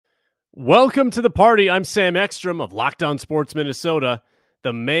Welcome to the party. I'm Sam Ekstrom of Locked On Sports Minnesota.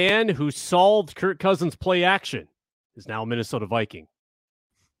 The man who solved Kirk Cousins' play action is now a Minnesota Viking.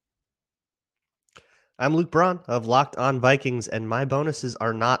 I'm Luke Braun of Locked On Vikings, and my bonuses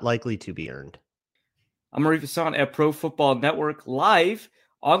are not likely to be earned. I'm Arif Hassan at Pro Football Network, live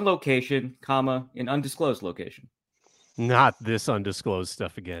on location, in undisclosed location. Not this undisclosed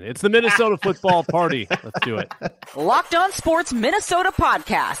stuff again. It's the Minnesota football party. Let's do it. Locked On Sports Minnesota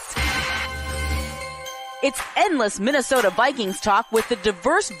podcast. It's endless Minnesota Vikings talk with the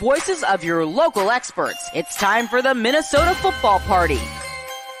diverse voices of your local experts. It's time for the Minnesota football party.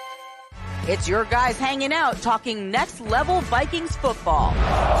 It's your guys hanging out talking next level Vikings football.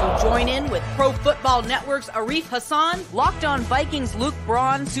 So join in with Pro Football Network's Arif Hassan, Locked On Vikings Luke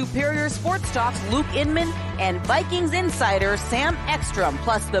Braun, Superior Sports Talk's Luke Inman, and Vikings insider Sam Ekstrom,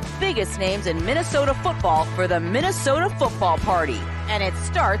 plus the biggest names in Minnesota football for the Minnesota football party. And it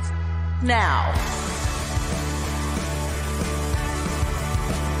starts now.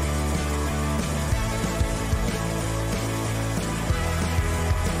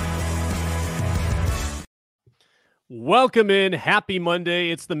 Welcome in. Happy Monday.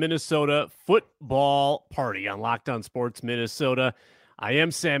 It's the Minnesota football party on Locked On Sports Minnesota. I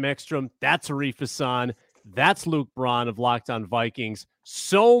am Sam Ekstrom. That's Arif Hassan. That's Luke Braun of Locked On Vikings.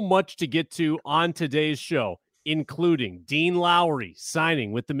 So much to get to on today's show, including Dean Lowry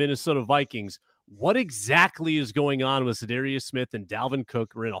signing with the Minnesota Vikings. What exactly is going on with Za'Darius Smith and Dalvin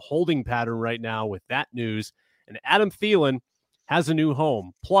Cook? We're in a holding pattern right now with that news. And Adam Thielen has a new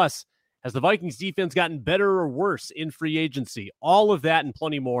home. Plus, has the Vikings defense gotten better or worse in free agency? All of that and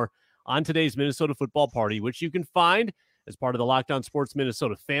plenty more on today's Minnesota football party, which you can find as part of the Locked On Sports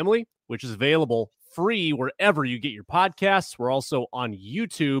Minnesota family, which is available free wherever you get your podcasts. We're also on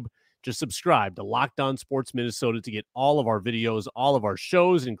YouTube. Just subscribe to Locked On Sports Minnesota to get all of our videos, all of our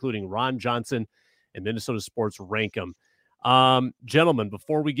shows, including Ron Johnson and Minnesota Sports Rankum. Gentlemen,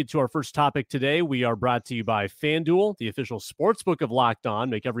 before we get to our first topic today, we are brought to you by FanDuel, the official sportsbook of Locked On.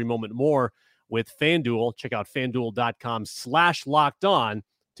 Make every moment more with FanDuel. Check out FanDuel.com/Locked On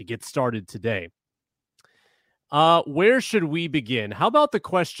to get started today. Where should we begin? How about the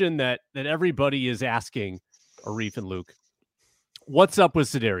question that everybody is asking, Arif and Luke? What's up with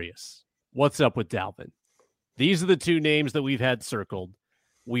Za'Darius? What's up with Dalvin? These are the two names that we've had circled.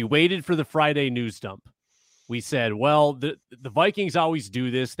 We waited for the Friday news dump. We said, well, the Vikings always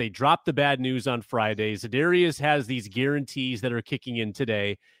do this. They drop the bad news on Fridays. Za'Darius has these guarantees that are kicking in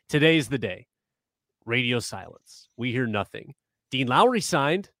today. Today's the day. Radio silence. We hear nothing. Dean Lowry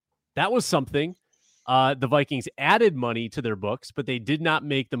signed. That was something. The Vikings added money to their books, but they did not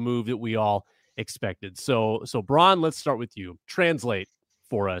make the move that we all expected. So Braun, let's start with you. Translate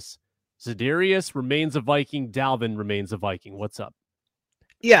for us. Za'Darius remains a Viking. Dalvin remains a Viking. What's up?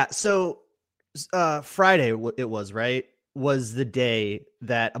 Yeah, so Friday it was, right, was the day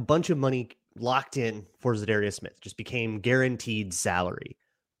that a bunch of money locked in for Za'Darius Smith just became guaranteed salary,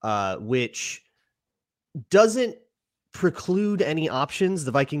 which doesn't preclude any options.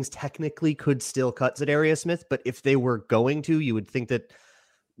 The Vikings technically could still cut Za'Darius Smith, but if they were going to, you would think that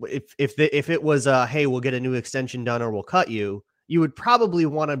if it was hey, we'll get a new extension done or we'll cut you, you would probably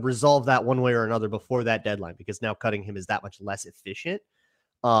want to resolve that one way or another before that deadline, because now cutting him is that much less efficient.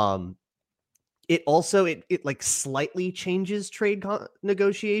 It also, it like slightly changes trade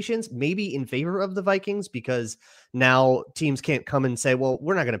negotiations, maybe in favor of the Vikings, because now teams can't come and say, well,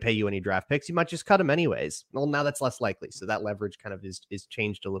 we're not going to pay you any draft picks. You might just cut them anyways. Well, now that's less likely. So that leverage kind of is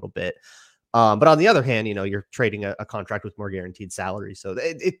changed a little bit. But on the other hand, you're trading a contract with more guaranteed salary. So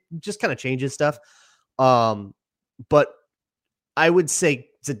it just kind of changes stuff. But I would say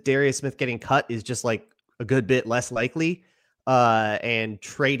Za'Darius Smith getting cut is just like a good bit less likely. And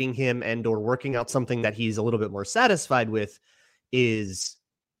trading him and or working out something that he's a little bit more satisfied with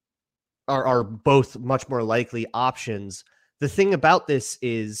are both much more likely options. The thing about this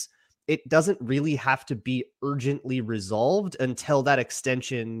is it doesn't really have to be urgently resolved until that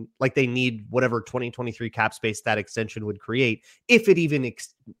extension, like they need whatever 2023 cap space that extension would create, if it even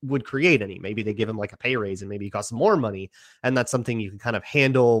would create any. Maybe they give him like a pay raise and maybe it costs more money, and that's something you can kind of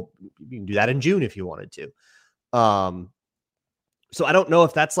handle. You can do that in June if you wanted to. So I don't know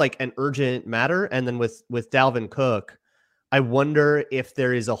if that's like an urgent matter. And then with Dalvin Cook, I wonder if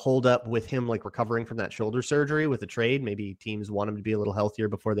there is a holdup with him like recovering from that shoulder surgery with a trade. Maybe teams want him to be a little healthier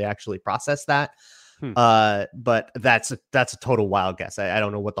before they actually process that. But that's a total wild guess. I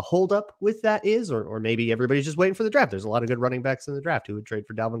don't know what the holdup with that is, or maybe everybody's just waiting for the draft. There's a lot of good running backs in the draft who would trade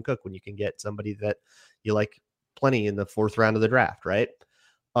for Dalvin Cook when you can get somebody that you like plenty in the 4th round of the draft, right?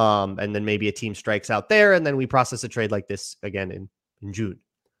 And then maybe a team strikes out there, and then we process a trade like this again in June.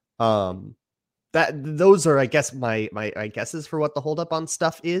 Those are, I guess, my guesses for what the holdup on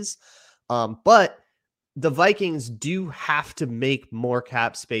stuff is. But the Vikings do have to make more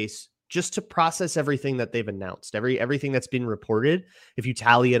cap space just to process everything that they've announced, everything that's been reported. If you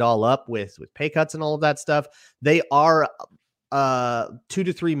tally it all up with pay cuts and all of that stuff, they are 2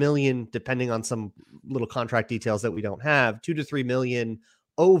 to 3 million, depending on some little contract details that we don't have, 2 to 3 million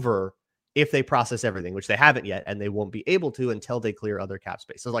over if they process everything, which they haven't yet, and they won't be able to until they clear other cap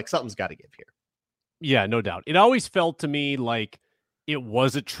space. So like something's got to give here. Yeah, no doubt. It always felt to me like it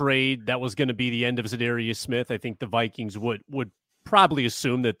was a trade that was going to be the end of Za'Darius Smith. I think the Vikings would probably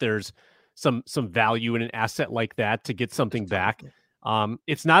assume that there's some value in an asset like that to get something back.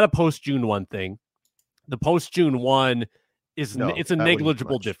 It's not a post-June 1 thing. The post-June 1 it's a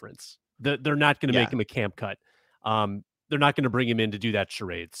negligible difference. They're not going to make him a camp cut. They're not going to bring him in to do that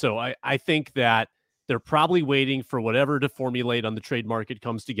charade. So I think that they're probably waiting for whatever to formulate on the trade market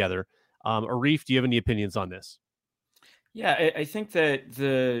comes together. Arif, do you have any opinions on this? Yeah, I think that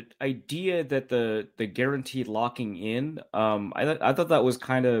the idea that the guaranteed locking in, I thought that was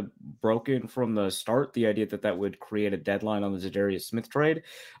kind of broken from the start, the idea that would create a deadline on the Za'Darius Smith trade.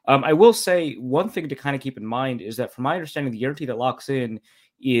 I will say one thing to kind of keep in mind is that from my understanding, the guarantee that locks in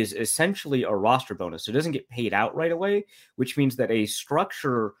is essentially a roster bonus. So it doesn't get paid out right away, which means that a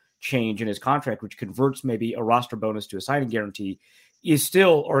structure change in his contract, which converts maybe a roster bonus to a signing guarantee, is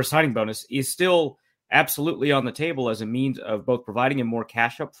still, or a signing bonus, is still absolutely on the table as a means of both providing him more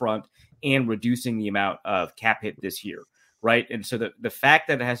cash up front and reducing the amount of cap hit this year, right? And so the fact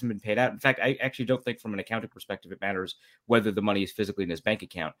that it hasn't been paid out, in fact, I actually don't think from an accounting perspective it matters whether the money is physically in his bank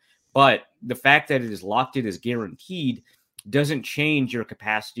account, but the fact that it is locked in as guaranteed doesn't change your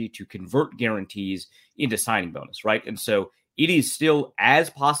capacity to convert guarantees into signing bonus, right? And so it is still as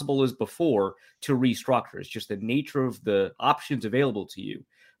possible as before to restructure. It's just the nature of the options available to you.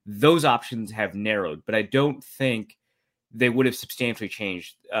 Those options have narrowed, but I don't think they would have substantially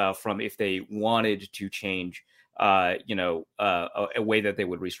changed from if they wanted to change, a way that they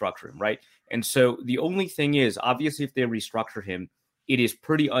would restructure him, right? And so the only thing is, obviously, if they restructure him, it is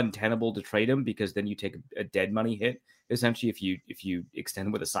pretty untenable to trade him because then you take a dead money hit, essentially, if you extend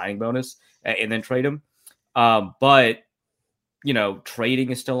him with a signing bonus and then trade him. But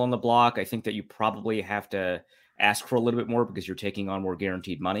trading is still on the block. I think that you probably have to ask for a little bit more because you're taking on more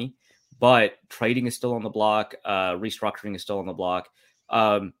guaranteed money, but trading is still on the block. Restructuring is still on the block.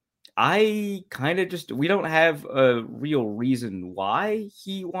 I kind of we don't have a real reason why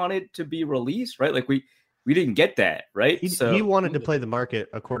he wanted to be released, right? Like we didn't get that, right? He wanted to play the market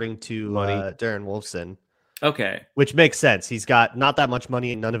according to Darren Wolfson. Okay. Which makes sense. He's got not that much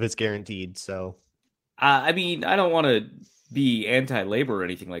money and none of it's guaranteed. So, I mean, I don't want to be anti-labor or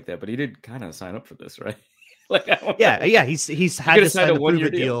anything like that, but he did kind of sign up for this, right? He's had to sign the prove it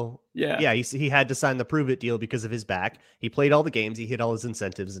deal. Yeah, he had to sign the prove it deal because of his back. He played all the games, he hit all his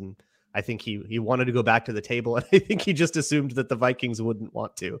incentives, and I think he wanted to go back to the table. And I think he just assumed that the Vikings wouldn't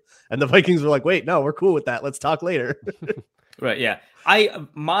want to, and the Vikings were like, "Wait, no, we're cool with that. Let's talk later." Right? Yeah.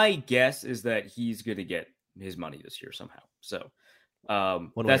 My guess is that he's going to get his money this year somehow. So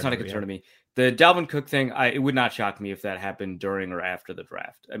that's not a concern to me. The Dalvin Cook thing, it would not shock me if that happened during or after the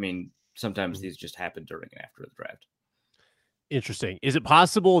draft. I mean, sometimes these just happen during and after the draft. Interesting. Is it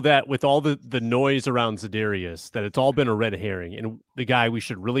possible that with all the noise around Za'Darius, that it's all been a red herring, and the guy we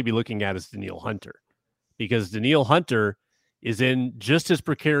should really be looking at is Danielle Hunter? Because Danielle Hunter is in just as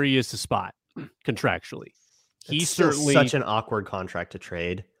precarious a spot contractually. He's certainly such an awkward contract to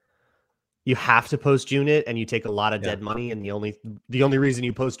trade. You have to post-June it, and you take a lot of dead money, and the only reason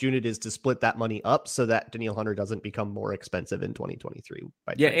you post-June it is to split that money up so that Danielle Hunter doesn't become more expensive in 2023.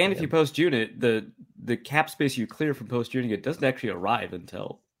 And if you post-June it, the cap space you clear from post-June it doesn't actually arrive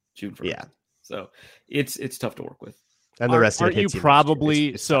until June 1st. Yeah. So it's tough to work with. And the rest aren't you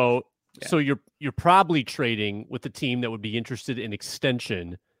probably so you're probably trading with the team that would be interested in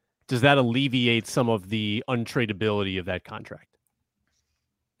extension. Does that alleviate some of the untradeability of that contract?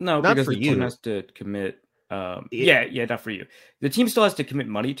 No, not because for the you. team has to commit. Not for you. The team still has to commit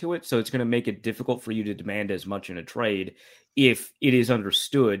money to it, so it's going to make it difficult for you to demand as much in a trade if it is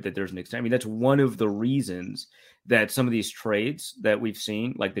understood that there's an extension. I mean, that's one of the reasons that some of these trades that we've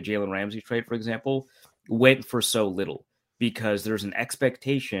seen, like the Jalen Ramsey trade, for example, went for so little, because there's an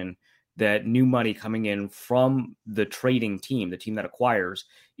expectation that new money coming in from the trading team, the team that acquires,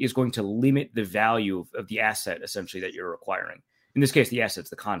 is going to limit the value of the asset, essentially, that you're acquiring. In this case, the asset's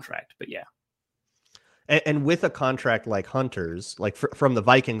the contract, but yeah. And with a contract like Hunter's, like from the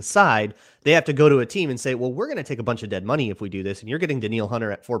Vikings side, they have to go to a team and say, well, we're going to take a bunch of dead money if we do this. And you're getting Danielle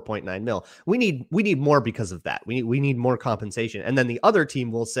Hunter at 4.9 mil. We need more because of that. We need more compensation. And then the other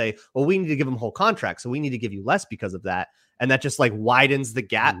team will say, well, we need to give them whole contracts. So we need to give you less because of that. And that just like widens the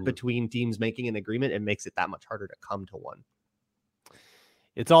gap between teams making an agreement and makes it that much harder to come to one.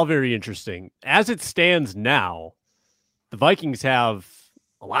 It's all very interesting. As it stands now, the Vikings have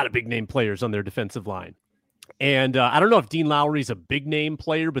a lot of big name players on their defensive line. And I don't know if Dean Lowry's a big name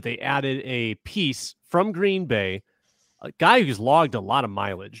player, but they added a piece from Green Bay, a guy who's logged a lot of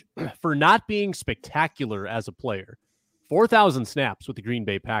mileage for not being spectacular as a player. 4,000 snaps with the Green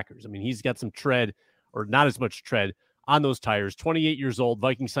Bay Packers. I mean, he's got some tread, or not as much tread, on those tires. 28 years old.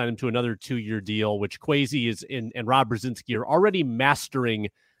 Vikings signed him to another 2-year deal, which Kwesi is in, and Rob Brzezinski are already mastering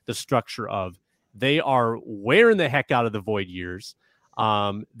the structure of. They are wearing the heck out of the void years.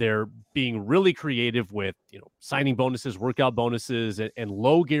 They're being really creative with, signing bonuses, workout bonuses, and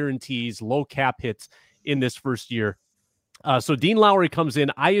low guarantees, low cap hits in this first year. So Dean Lowry comes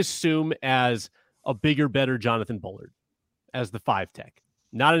in, I assume, as a bigger, better Jonathan Bullard as the 5 tech,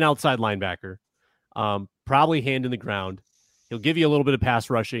 not an outside linebacker, probably hand in the ground. He'll give you a little bit of pass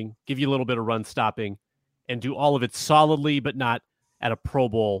rushing, give you a little bit of run stopping, and do all of it solidly, but not at a Pro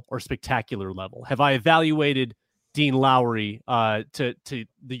Bowl or spectacular level. Have I evaluated Dean Lowry to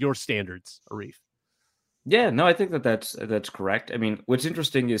your standards, Arif? Yeah, no, I think that's correct. I mean, what's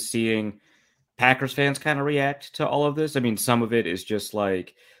interesting is seeing Packers fans kind of react to all of this. I mean, some of it is just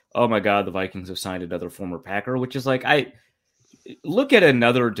like, oh my God, the Vikings have signed another former Packer, which is like, I look at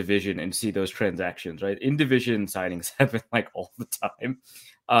another division and see those transactions, right? In division signings happen like all the time.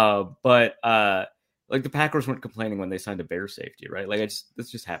 But like the Packers weren't complaining when they signed a Bears safety, right? Like this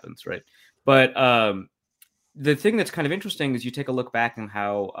just happens, right? But the thing that's kind of interesting is you take a look back on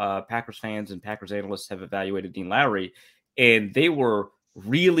how Packers fans and Packers analysts have evaluated Dean Lowry, and they were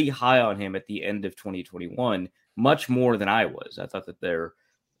really high on him at the end of 2021, much more than I was. I thought that their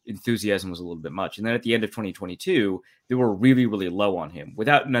enthusiasm was a little bit much. And then at the end of 2022, they were really, really low on him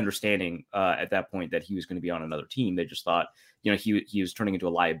without an understanding at that point that he was going to be on another team. They just thought, he was turning into a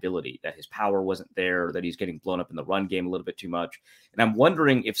liability, that his power wasn't there, that he's getting blown up in the run game a little bit too much. And I'm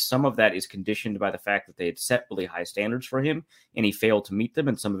wondering if some of that is conditioned by the fact that they had set really high standards for him and he failed to meet them.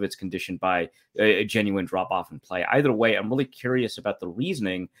 And some of it's conditioned by a genuine drop off in play. Either way, I'm really curious about the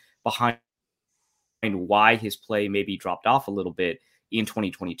reasoning behind why his play maybe dropped off a little bit in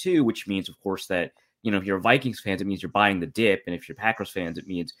 2022, which means, of course, that, if you're Vikings fans, it means you're buying the dip. And if you're Packers fans, it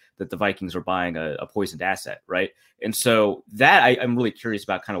means that the Vikings are buying a poisoned asset, right? And so that I'm really curious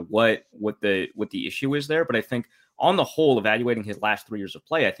about kind of what the issue is there. But I think on the whole, evaluating his last 3 years of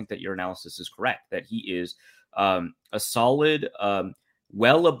play, I think that your analysis is correct, that he is a solid,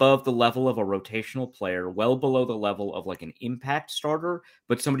 well above the level of a rotational player, well below the level of like an impact starter,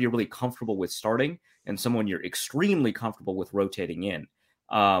 but somebody you're really comfortable with starting and someone you're extremely comfortable with rotating in.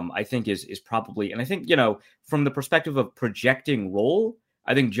 I think is probably, and I think, from the perspective of projecting role,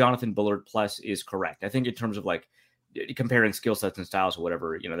 I think Jonathan Bullard plus is correct. I think in terms of like comparing skill sets and styles or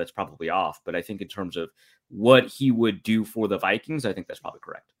whatever, that's probably off. But I think in terms of what he would do for the Vikings, I think that's probably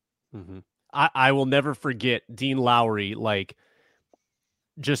correct. Mm-hmm. I will never forget Dean Lowry, like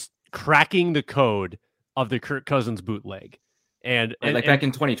just cracking the code of the Kirk Cousins bootleg. And back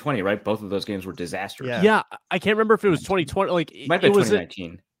in 2020, right? Both of those games were disastrous. Yeah. I can't remember if it was 2020. Like it might be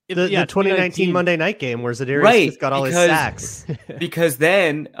 2019. The 2019 Monday night game where Za'Darius got all his sacks. Because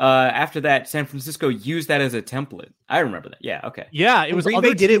then after that, San Francisco used that as a template. I remember that. Yeah, okay. Yeah, it was Green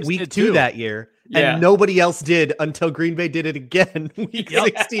Bay did it week 2 that year, and nobody else did until Green Bay did it again week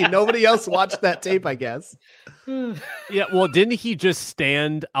 16. Nobody else watched that tape, I guess. Yeah, well, didn't he just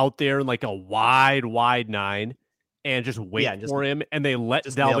stand out there in like a wide 9 and just wait for him, and they let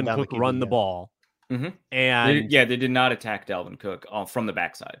Dalvin Cook run the ball? Mm-hmm. And they did not attack Dalvin Cook from the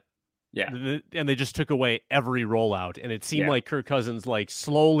backside. Yeah, and they just took away every rollout, and it seemed like Kirk Cousins, like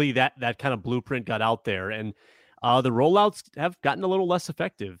slowly that kind of blueprint got out there, and the rollouts have gotten a little less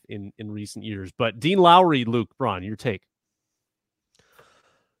effective in recent years. But Dean Lowry, Luke Braun, your take?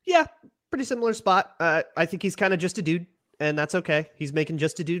 Yeah, pretty similar spot. I think he's kind of just a dude, and that's okay. He's making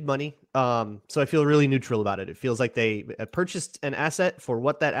just a dude money. So I feel really neutral about it. It feels like they purchased an asset for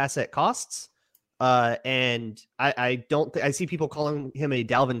what that asset costs. And I don't I see people calling him a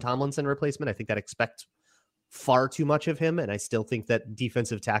Dalvin Tomlinson replacement. I think that expects far too much of him. And I still think that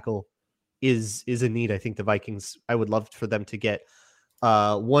defensive tackle is a need. I think the Vikings, I would love for them to get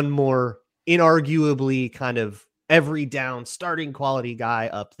one more inarguably kind of every down starting quality guy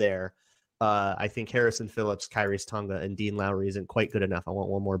up there. I think Harrison Phillips, Kyrie's Tonga, and Dean Lowry isn't quite good enough. I want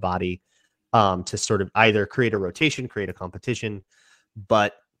one more body to sort of either create a rotation, create a competition.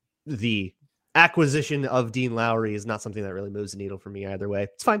 But the acquisition of Dean Lowry is not something that really moves the needle for me either way.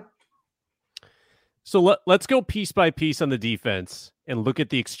 It's fine. So let's go piece by piece on the defense and look at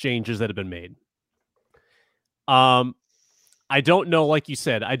the exchanges that have been made. I don't know, like you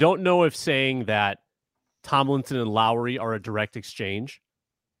said, I don't know if saying that Tomlinson and Lowry are a direct exchange.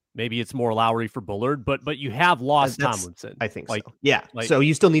 Maybe it's more Lowry for Bullard, but you have lost Tomlinson. I think so. Yeah. So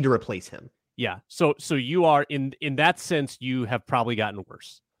you still need to replace him. Yeah. So you are in that sense, you have probably gotten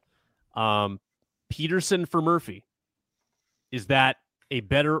worse. Peterson for Murphy. Is that a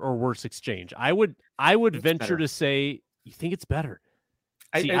better or worse exchange? I would venture to say you think it's better.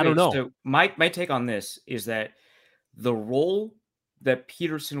 I don't know. So my take on this is that the role that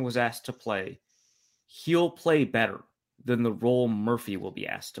Peterson was asked to play, he'll play better than the role Murphy will be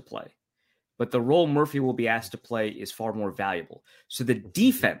asked to play. But the role Murphy will be asked to play is far more valuable. So the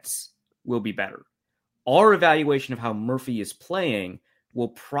defense will be better. Our evaluation of how Murphy is playing will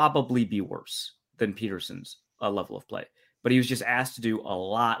probably be worse than Peterson's level of play. But he was just asked to do a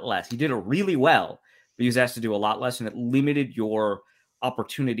lot less. He did it really well, but he was asked to do a lot less, and it limited your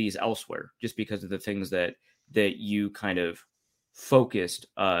opportunities elsewhere just because of the things that you kind of focused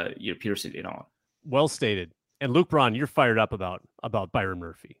Peterson in on. Well stated. And Luke Braun, you're fired up about Byron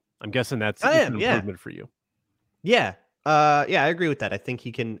Murphy. I'm guessing that's an improvement for you. Yeah. I agree with that. I think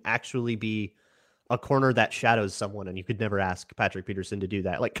he can actually be a corner that shadows someone, and you could never ask Patrick Peterson to do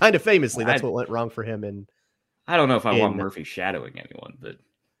that. Like, kind of famously, that's what went wrong for him. And I don't know if I want Murphy shadowing anyone, but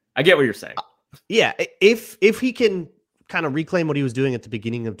I get what you're saying. Yeah, if he can kind of reclaim what he was doing at the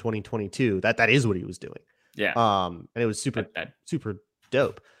beginning of 2022, that is what he was doing. Yeah. And it was super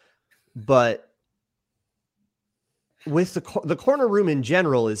dope. But with the corner room in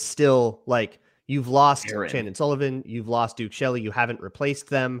general is still like, you've lost Shannon Sullivan, you've lost Duke Shelley, you haven't replaced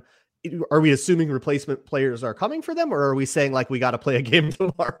them. Are we assuming replacement players are coming for them, or are we saying like we got to play a game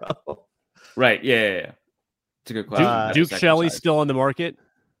tomorrow? Right. Yeah. It's a good question. Duke Shelley's still on the market,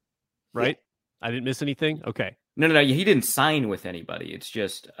 right? Yeah. I didn't miss anything. Okay. No. He didn't sign with anybody. It's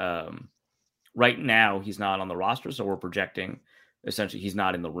just right now he's not on the roster, so we're projecting essentially he's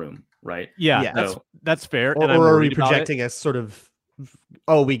not in the room, right? Yeah. So, that's fair. Or are we projecting as sort of,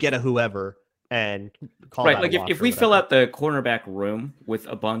 we get a whoever and call right? Like if we fill out the cornerback room with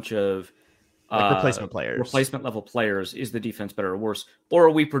a bunch of replacement level players, is the defense better or worse? Or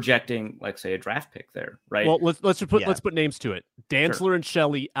are we projecting, like, say, a draft pick there, right? Well, let's put names to it. Dantzler and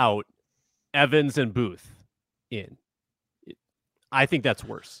Shelley out, Evans and Booth in. I think that's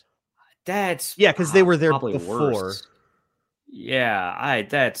worse. Because they were there before. Worse. Yeah,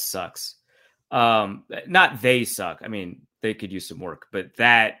 that sucks. Not they suck. I mean, they could use some work, but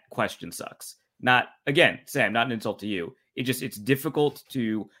that question sucks. Not again, Sam, not an insult to you. It's difficult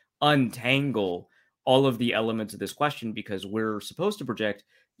to untangle all of the elements of this question because we're supposed to project,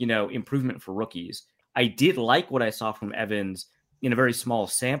 improvement for rookies. I did like what I saw from Evans in a very small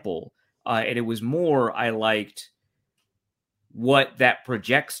sample. And it was more, I liked what that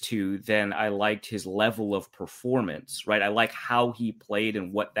projects to than I liked his level of performance, right? I like how he played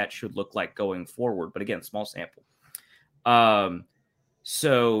and what that should look like going forward. But again, small sample.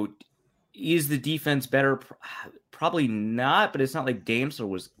 So is the defense better? Probably not, but it's not like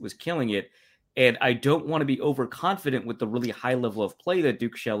Dantzler was killing it. And I don't want to be overconfident with the really high level of play that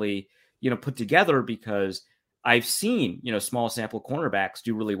Duke Shelley, put together, because I've seen, small sample cornerbacks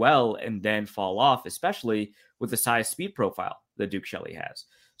do really well and then fall off, especially with the size speed profile that Duke Shelley has.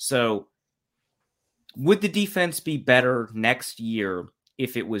 So would the defense be better next year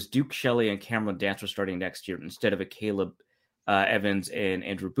if it was Duke Shelley and Cameron Dantzler starting next year instead of a Caleb Evans and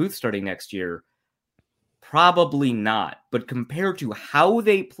Andrew Booth starting next year? Probably not. But compared to how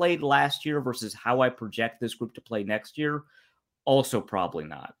they played last year versus how I project this group to play next year, also probably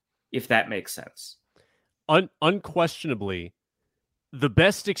not, if that makes sense. Unquestionably, the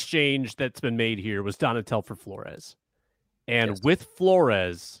best exchange that's been made here was Donatel for Flores. And with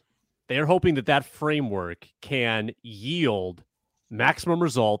Flores, they're hoping that framework can yield maximum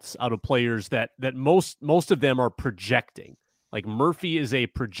results out of players that most of them are projecting. Like Murphy is a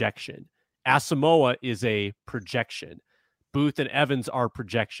projection. Asamoah is a projection. Booth and Evans are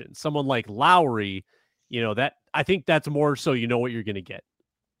projections. Someone like Lowry, that I think that's more so what you're going to get.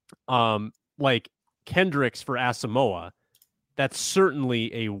 Like Kendricks for Asamoah, that's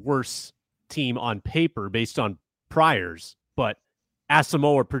certainly a worse team on paper based on priors, but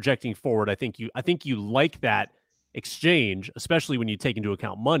Asamoah projecting forward, I think you like that exchange, especially when you take into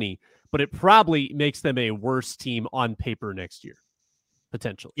account money, but it probably makes them a worse team on paper next year,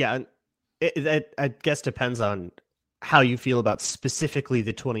 potentially. Yeah, and it I guess depends on how you feel about specifically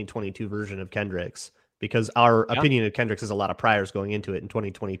the 2022 version of Kendricks, because our opinion of Kendricks has a lot of priors going into it, and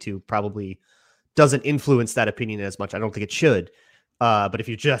 2022 probably doesn't influence that opinion as much. I don't think it should. But if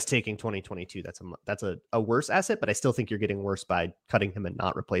you're just taking 2022, that's a worse asset, but I still think you're getting worse by cutting him and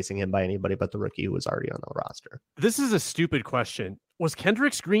not replacing him by anybody but the rookie who was already on the roster. This is a stupid question. Was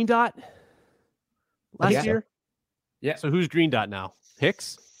Kendricks green dot last year? Yeah. So who's green dot now?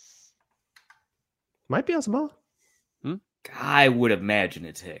 Hicks? Might be Asamoah. I would imagine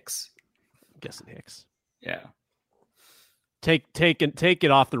it's Hicks. I'm guessing Hicks. Yeah. Take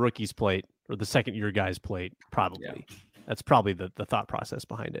it off the rookie's plate or the second year guy's plate, probably. Yeah. That's probably the thought process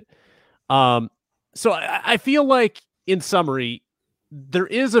behind it. So I feel like, in summary, there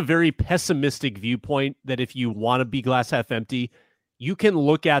is a very pessimistic viewpoint that if you want to be glass half empty, you can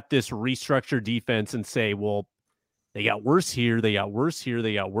look at this restructured defense and say, well, they got worse here, they got worse here,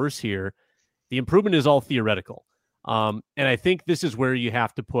 they got worse here. The improvement is all theoretical. And I think this is where you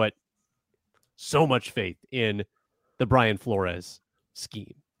have to put so much faith in the Brian Flores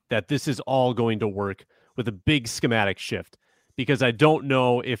scheme, that this is all going to work with a big schematic shift, because I don't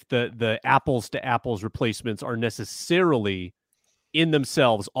know if the apples to apples replacements are necessarily in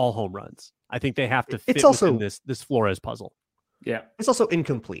themselves all home runs. I think they have to fit within this Flores puzzle. Yeah. It's also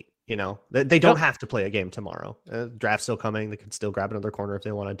incomplete. They don't have to play a game tomorrow. Draft's still coming. They can still grab another corner if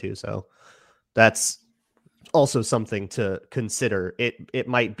they wanted to. So that's also something to consider. It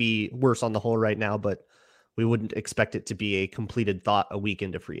might be worse on the whole right now, but we wouldn't expect it to be a completed thought a week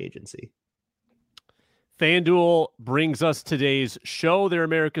into free agency. FanDuel brings us today's show. They're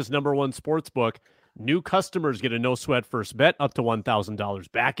America's #1 sports book. New customers get a no-sweat first bet up to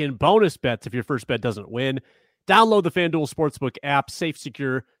 $1,000 back in bonus bets if your first bet doesn't win. Download the FanDuel Sportsbook app. Safe,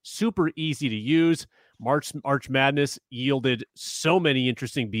 secure, super easy to use. March Madness yielded so many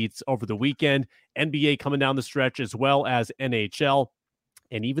interesting beats over the weekend. NBA coming down the stretch, as well as NHL,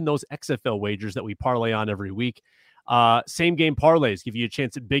 and even those XFL wagers that we parlay on every week. Same game parlays give you a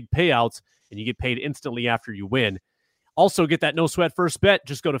chance at big payouts, and you get paid instantly after you win. Also, get that no sweat first bet.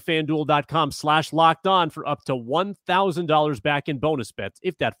 Just go to FanDuel.com/lockedon for up to $1,000 back in bonus bets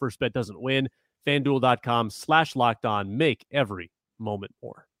if that first bet doesn't win. FanDuel.com/lockedon. Make every moment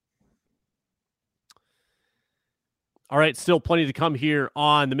more. All right, still plenty to come here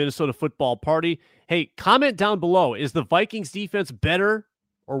on the Minnesota Football Party. Hey, comment down below. Is the Vikings defense better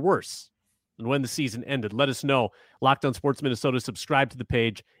or worse than when the season ended? Let us know. Locked On Sports Minnesota. Subscribe to the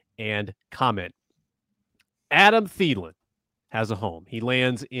page and comment. Adam Thielen has a home. He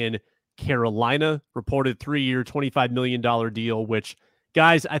lands in Carolina. Reported 3-year, $25 million deal, which,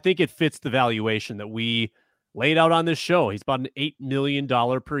 guys, I think it fits the valuation that we laid out on this show. He's about an $8 million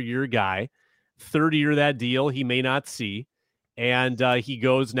per year guy. Third year of that deal, he may not see. And he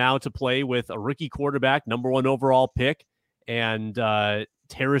goes now to play with a rookie quarterback, #1 overall pick, and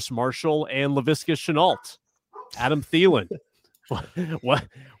Terrace Marshall and Laviska Shenault. Adam Thielen.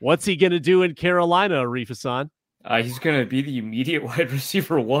 What's he going to do in Carolina, Arif Hassan? He's going to be the immediate wide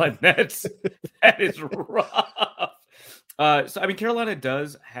receiver 1. That is rough. Carolina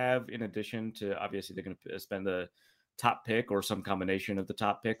does have, in addition to, obviously, they're going to spend the top pick or some combination of the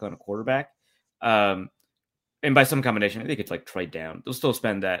top pick on a quarterback. And by some combination, I think it's like trade down. They'll still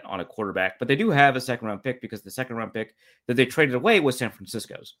spend that on a quarterback, but they do have a second round pick, because the second round pick that they traded away was San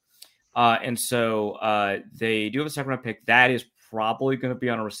Francisco's. And so they do have a second round pick. That is probably going to be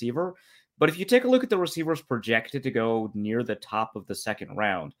on a receiver. But if you take a look at the receivers projected to go near the top of the second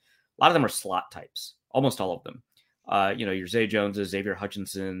round, a lot of them are slot types, almost all of them. Your Zay Joneses, Xavier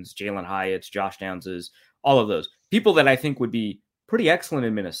Hutchinsons, Jalen Hyatt's, Josh Downs's, all of those people that I think would be pretty excellent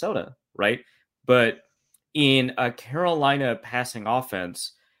in Minnesota, right? But in a Carolina passing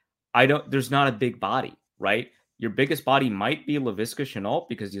offense, there's not a big body, right? Your biggest body might be Laviska Shenault,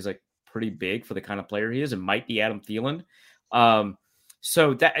 because he's like pretty big for the kind of player he is, and might be Adam Thielen.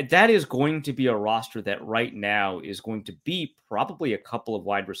 So that is going to be a roster that right now is going to be probably a couple of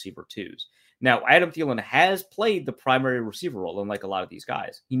wide receiver 2s. Now, Adam Thielen has played the primary receiver role, unlike a lot of these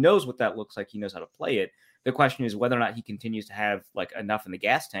guys. He knows what that looks like. He knows how to play it. The question is whether or not he continues to have like enough in the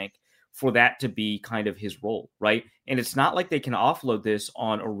gas tank for that to be kind of his role, right? And it's not like they can offload this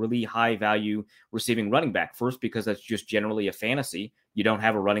on a really high value receiving running back. First, because that's just generally a fantasy. You don't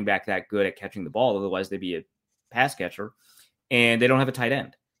have a running back that good at catching the ball. Otherwise, they'd be a pass catcher. And they don't have a tight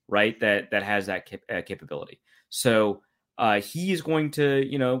end, right? That has that capability. So he is going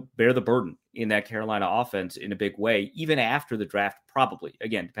to, bear the burden in that Carolina offense in a big way, even after the draft, probably,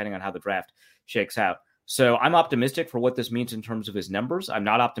 again, depending on how the draft shakes out. So I'm optimistic for what this means in terms of his numbers. I'm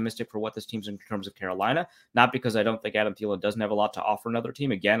not optimistic for what this team's in terms of Carolina, not because I don't think Adam Thielen doesn't have a lot to offer another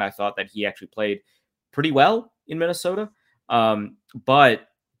team. Again, I thought that he actually played pretty well in Minnesota. But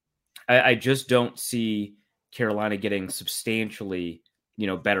I just don't see Carolina getting substantially,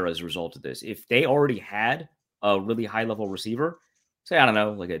 better as a result of this. If they already had a really high level receiver, say, I don't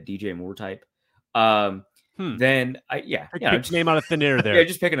know, like a DJ Moore type, then pick a name out of thin air there. Yeah,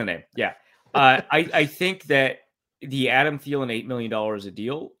 just picking a name. Yeah. I think that the Adam Thielen $8 million a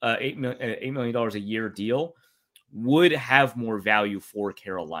deal, $8 million a year deal would have more value for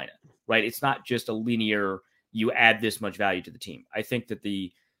Carolina, right? It's not just a linear, you add this much value to the team. I think that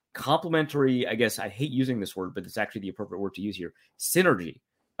the complementary, I guess I hate using this word, but it's actually the appropriate word to use here, synergy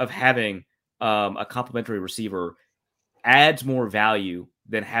of having a complementary receiver adds more value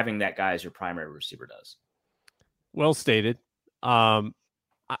than having that guy as your primary receiver does. Well stated.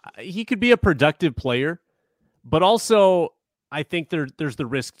 He could be a productive player, but also I think there's the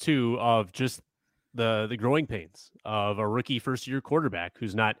risk too of just the growing pains of a rookie first-year quarterback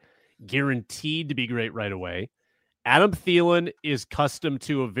who's not guaranteed to be great right away. Adam Thielen is accustomed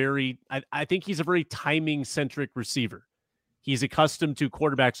to I think he's a very timing-centric receiver. He's accustomed to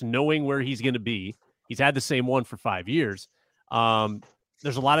quarterbacks knowing where he's going to be. He's had the same one for 5 years.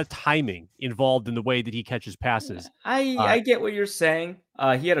 There's a lot of timing involved in the way that he catches passes. I get what you're saying.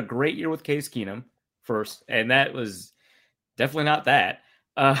 He had a great year with Case Keenum first, and that was definitely not that.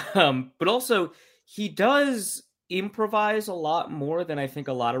 But also, he does improvise a lot more than I think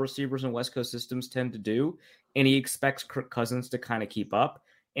a lot of receivers in West Coast systems tend to do, and he expects Kirk Cousins to kind of keep up.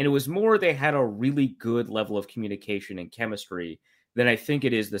 And it was more they had a really good level of communication and chemistry than I think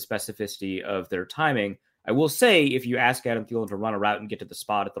it is the specificity of their timing. I will say, if you ask Adam Thielen to run a route and get to the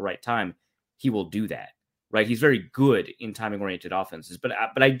spot at the right time, he will do that, right? He's very good in timing-oriented offenses. But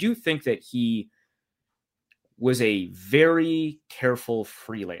I do think that he was a very careful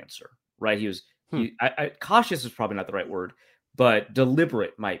freelancer, right? He was cautious is probably not the right word, but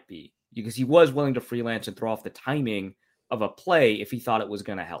deliberate might be, because he was willing to freelance and throw off the timing of a play if he thought it was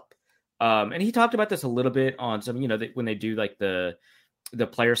going to help. And he talked about this a little bit on some, when they do like the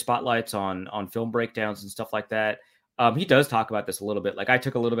player spotlights on film breakdowns and stuff like that. He does talk about this a little bit. Like, I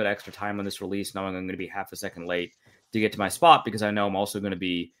took a little bit extra time on this release, knowing I'm going to be half a second late to get to my spot, because I know I'm also going to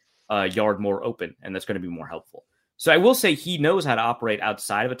be a yard more open, and that's going to be more helpful. So I will say he knows how to operate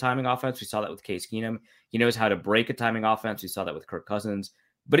outside of a timing offense. We saw that with Case Keenum. He knows how to break a timing offense. We saw that with Kirk Cousins.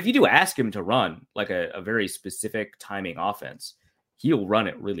 But if you do ask him to run like a very specific timing offense, he'll run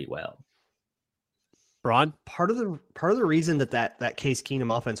it really well. Braun, part of the reason that Case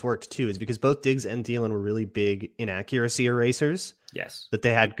Keenum offense worked too is because both Diggs and Thielen were really big inaccuracy erasers. Yes, that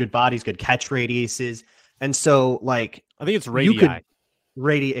they had good bodies, good catch radiuses, and so like I think it's radii.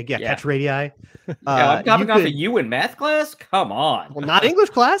 Catch radii. I'm coming off of you in math class. Come on, well, not English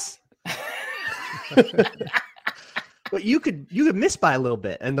class. But you could miss by a little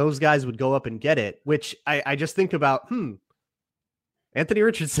bit, and those guys would go up and get it. Which I just think about. Anthony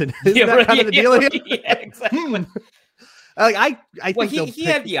Richardson. Isn't that kind of the deal here? Yeah, exactly. I think he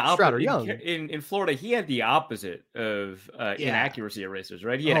had the opposite. Young. In Florida, he had the opposite of inaccuracy erasers,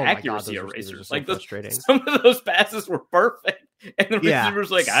 right? He had accuracy erasers. So like frustrating. Some of those passes were perfect, and the receiver's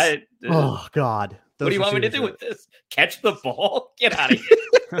like, "Oh God, what do you want me to do with this? Catch the ball? Get out of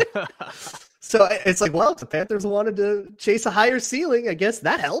here!" So it's like, well, if the Panthers wanted to chase a higher ceiling, I guess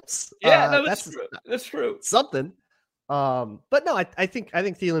that helps. Yeah, that's true. That's true. Something. But no, I think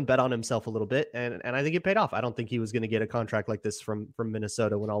Thielen bet on himself a little bit, and I think it paid off. I don't think he was going to get a contract like this from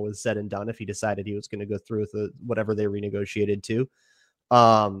Minnesota when all was said and done, if he decided he was going to go through with whatever they renegotiated to.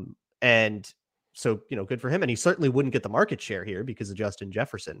 And so, good for him. And he certainly wouldn't get the market share here because of Justin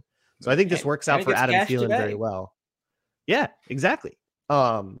Jefferson. So I think this works out for Adam Thielen very well. Yeah, exactly.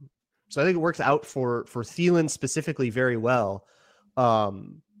 So I think it works out for Thielen specifically very well.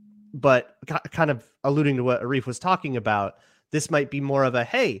 But kind of alluding to what Arif was talking about, this might be more of a,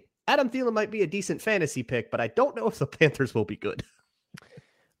 hey, Adam Thielen might be a decent fantasy pick, but I don't know if the Panthers will be good.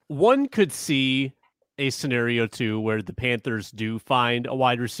 One could see a scenario, too, where the Panthers do find a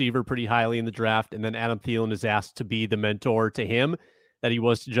wide receiver pretty highly in the draft, and then Adam Thielen is asked to be the mentor to him that he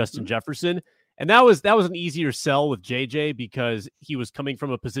was to Justin Jefferson. And that was an easier sell with JJ because he was coming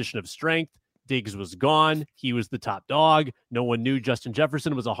from a position of strength. Diggs was gone. He was the top dog. No one knew Justin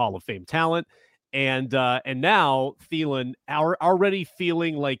Jefferson was a Hall of Fame talent. And now Thielen, already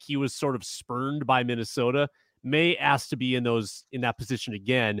feeling like he was sort of spurned by Minnesota, may ask to be in that position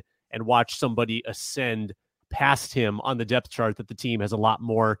again and watch somebody ascend past him on the depth chart that the team has a lot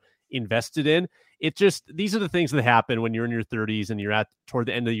more invested in. These are the things that happen when you're in your 30s and you're toward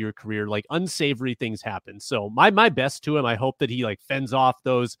the end of your career. Like, unsavory things happen. So my best to him. I hope that he fends off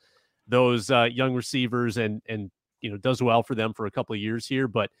those young receivers and does well for them for a couple of years here.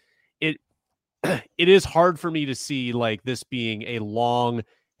 But it is hard for me to see like this being a long,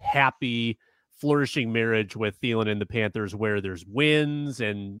 happy, flourishing marriage with Thielen and the Panthers where there's wins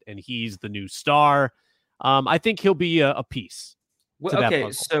and he's the new star. I think he'll be a piece. Well,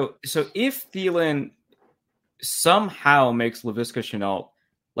 okay, so if Thielen somehow makes Laviska Shenault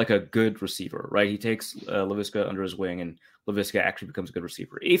like a good receiver, right? He takes Laviska under his wing and Laviska actually becomes a good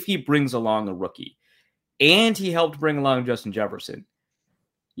receiver. If he brings along a rookie and he helped bring along Justin Jefferson,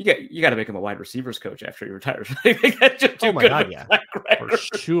 you got to make him a wide receivers coach after he retires. Oh my God, yeah. For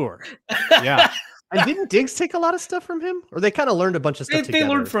sure. Yeah. And didn't Diggs take a lot of stuff from him? Or they kind of learned a bunch of stuff together? They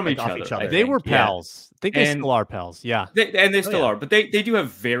learned from each other. They were pals. I think they still are pals. Yeah. They still are. But they do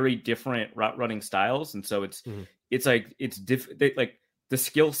have very different route running styles. And so it's like the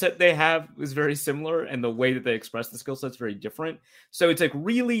skill set they have is very similar. And the way that they express the skill set is very different. So it's like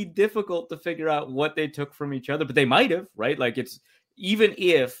really difficult to figure out what they took from each other. But they might have, right? Like it's even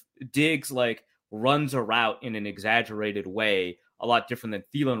if Diggs like runs a route in an exaggerated way, a lot different than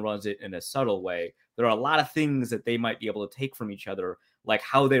Thielen runs it in a subtle way. There are a lot of things that they might be able to take from each other, like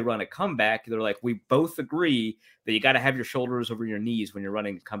how they run a comeback. They're like, we both agree that you got to have your shoulders over your knees when you're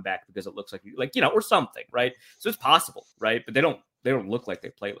running a comeback because it looks like or something, right? So it's possible, right? But they don't look like they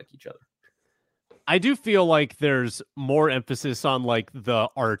play like each other. I do feel like there's more emphasis on like the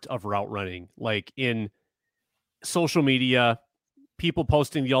art of route running, like in social media. People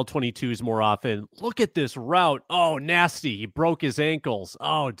posting the all-22s more often. Look at this route. Oh, nasty. He broke his ankles.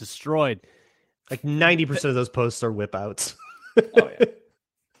 Oh, destroyed. Like 90% of those posts are whip outs. Oh,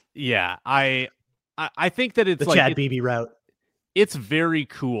 yeah. I think that it's the like Chad Beebe route. It's very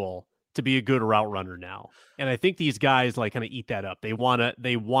cool to be a good route runner now. And I think these guys like kind of eat that up. They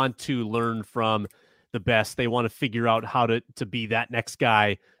want to learn from the best. They want to figure out how to be that next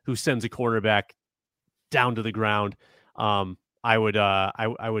guy who sends a cornerback down to the ground. I would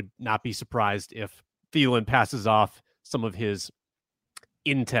not be surprised if Thielen passes off some of his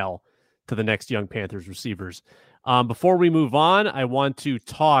intel to the next young Panthers receivers. Before we move on, I want to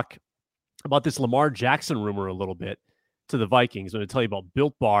talk about this Lamar Jackson rumor a little bit to the Vikings. I'm going to tell you about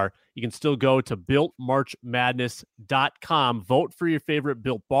Built Bar. You can still go to BuiltMarchMadness.com. Vote for your favorite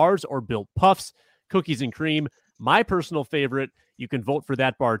Built Bars or Built Puffs, cookies and cream. My personal favorite, you can vote for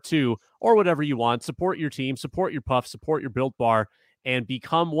that bar too, or whatever you want. Support your team, support your Puff, support your Built Bar, and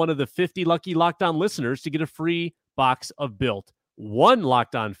become one of the 50 lucky Locked On listeners to get a free box of Built. One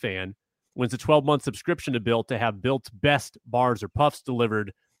Locked On fan wins a 12-month subscription to Built to have Built's best bars or puffs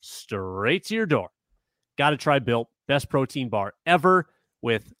delivered straight to your door. Got to try Built, best protein bar ever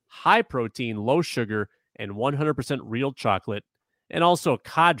with high protein, low sugar, and 100% real chocolate, and also a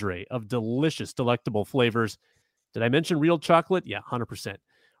cadre of delicious, delectable flavors. Did I mention real chocolate? Yeah, 100%.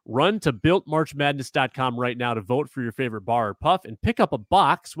 Run to BuiltMarchMadness.com right now to vote for your favorite bar or puff and pick up a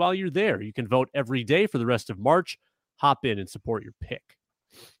box while you're there. You can vote every day for the rest of March. Hop in and support your pick.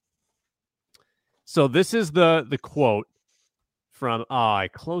 So this is the quote from, I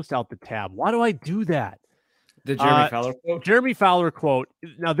closed out the tab. Why do I do that? The Jeremy Fowler quote? Jeremy Fowler quote.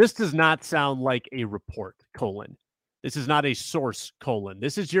 Now, this does not sound like a report, colon. This is not a source, colon.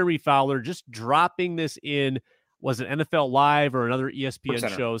 This is Jeremy Fowler just dropping this in. Was it NFL Live or another ESPN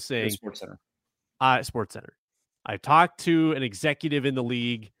show saying Sports Center? Sports Center. I talked to an executive in the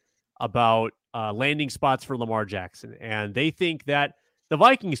league about landing spots for Lamar Jackson, and they think that the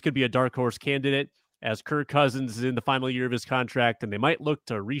Vikings could be a dark horse candidate as Kirk Cousins is in the final year of his contract, and they might look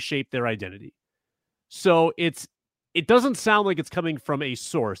to reshape their identity. So it doesn't sound like it's coming from a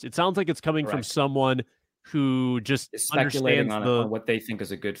source. It sounds like it's coming from someone who just is speculating understands on what they think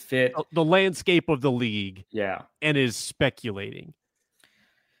is a good fit, the landscape of the league, and is speculating.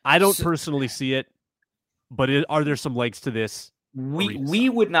 I don't personally see it, but are there some legs to this? We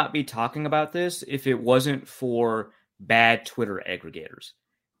would not be talking about this if it wasn't for bad Twitter aggregators,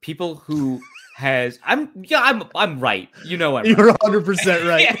 people who I'm right. You know, you're 100%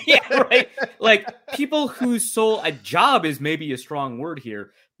 right. yeah, right. Like people whose sole a job is maybe a strong word here,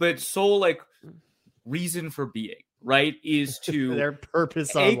 but sole like reason for being, right, is to their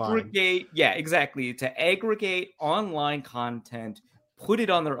purpose aggregate. online. Yeah, exactly. To aggregate online content, put it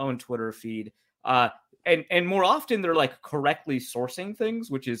on their own Twitter feed. And more often they're like correctly sourcing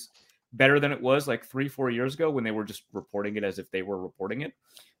things, which is better than it was like 3-4 years ago when they were just reporting it as if they were reporting it.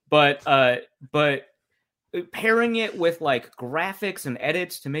 But pairing it with like graphics and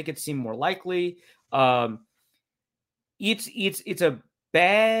edits to make it seem more likely, it's a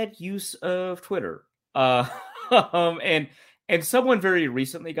bad use of Twitter. And someone very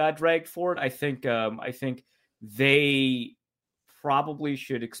recently got dragged for it. I think they probably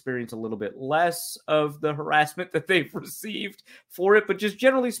should experience a little bit less of the harassment that they've received for it. But just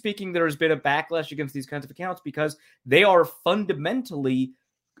generally speaking, there has been a backlash against these kinds of accounts because they are fundamentally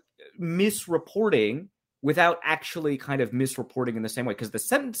misreporting without actually kind of misreporting in the same way, because the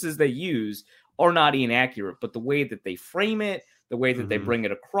sentences they use are not inaccurate, but the way that they frame it, the way that they bring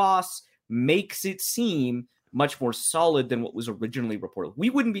it across makes it seem much more solid than what was originally reported. We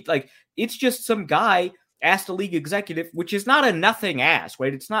wouldn't be like, it's just some guy asked a league executive, which is not a nothing ask,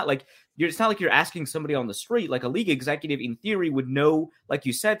 right? It's not like you're asking somebody on the street. Like a league executive in theory would know, like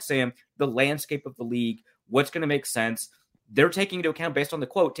you said, Sam, the landscape of the league, what's going to make sense. They're taking into account, based on the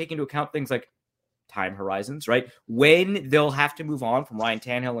quote, taking into account things like time horizons, right? When they'll have to move on from Ryan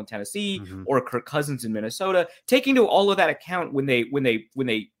Tannehill in Tennessee or Kirk Cousins in Minnesota, taking into all of that account when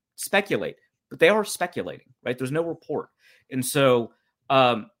they speculate, but they are speculating, right? There's no report. And so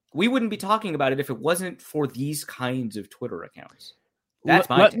we wouldn't be talking about it if it wasn't for these kinds of Twitter accounts. That's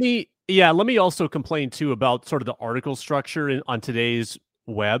let me also complain too about sort of the article structure on today's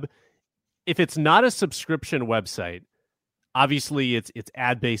web. If it's not a subscription website, obviously it's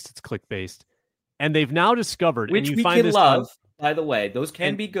ad-based, it's click-based. And they've now discovered, which and you we find can this love, by the way. Those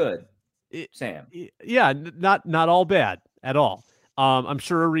can be good, Sam. Yeah, not all bad at all. I'm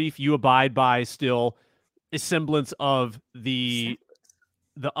sure, Arif, you abide by still a semblance of the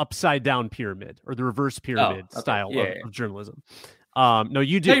upside down pyramid or the reverse pyramid style of journalism. No,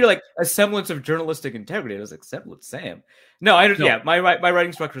 you do. No, you're like a semblance of journalistic integrity. I was like, semblance, Sam. No, my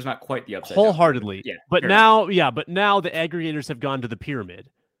writing structure is not quite the upside wholeheartedly. Down. But now the aggregators have gone to the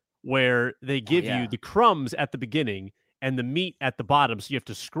pyramid, where they give you the crumbs at the beginning and the meat at the bottom, so you have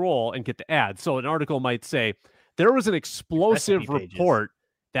to scroll and get the ads. So an article might say, there was an explosive report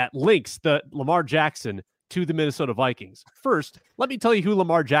that links the Lamar Jackson to the Minnesota Vikings. First, let me tell you who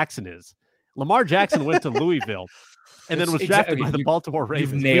Lamar Jackson is. Lamar Jackson went to Louisville and then was drafted by the Baltimore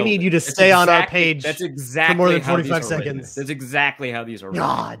Ravens. We need you to stay on our page for more than 45 seconds. That's exactly how these are written.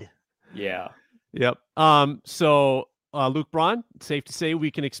 God. Yeah. Yep. So Luke Braun, safe to say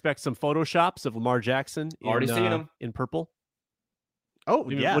we can expect some photoshops of Lamar Jackson already seen him in purple. Oh,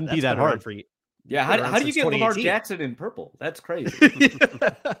 yeah. It wouldn't be that hard for you. Yeah, how do you get Lamar Jackson in purple? That's crazy.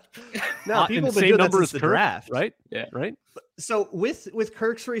 No, people have been doing that since the draft, right? Yeah, right. So with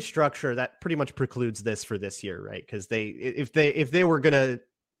Kirk's restructure, that pretty much precludes this for this year, right? Because if they were gonna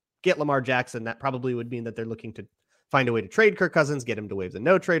get Lamar Jackson, that probably would mean that they're looking to find a way to trade Kirk Cousins, get him to waive the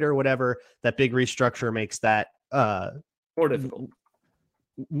no trade or whatever. That big restructure makes that more difficult.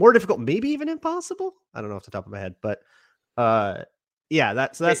 More difficult, maybe even impossible. I don't know off the top of my head, but yeah,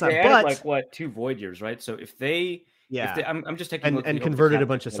 that's not. But like what, 2 void years, right? So if they, I'm just taking and converted a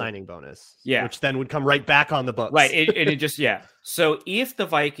bunch of signing bonus, which then would come right back on the books, right? It just So if the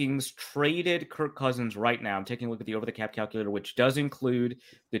Vikings traded Kirk Cousins right now, I'm taking a look at the over the cap calculator, which does include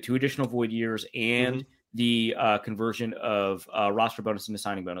the 2 additional void years and the conversion of roster bonus into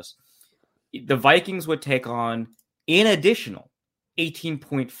signing bonus. The Vikings would take on an additional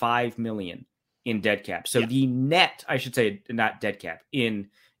 $18.5 million in dead cap. So the net, I should say, not dead cap, in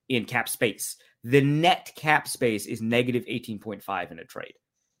cap space. The net cap space is negative 18.5 in a trade.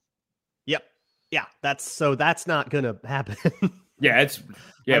 Yep. Yeah, that's not gonna happen.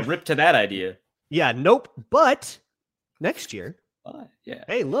 Rip to that idea. Yeah, nope. But next year,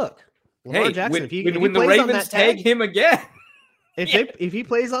 hey, look, Lamar Jackson. When the Ravens tag him again. If he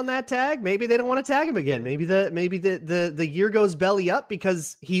plays on that tag, maybe they don't want to tag him again. Maybe the year goes belly up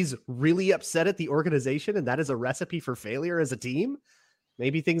because he's really upset at the organization, and that is a recipe for failure as a team.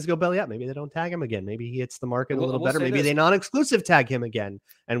 Maybe things go belly up. Maybe they don't tag him again. Maybe he hits the market a little better. Maybe they non-exclusive tag him again,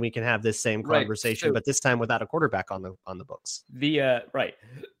 and we can have this same conversation, but this time without a quarterback on the books.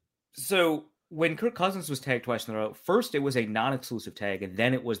 So when Kirk Cousins was tagged twice in a row, first it was a non-exclusive tag, and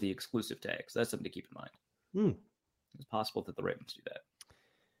then it was the exclusive tag. So that's something to keep in mind. It's possible that the Ravens do that.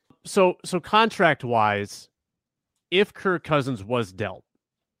 So contract-wise, if Kirk Cousins was dealt,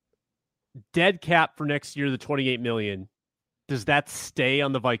 dead cap for next year, the $28 million, does that stay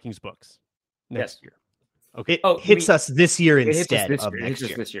on the Vikings books next year? Okay, hits us this year instead of next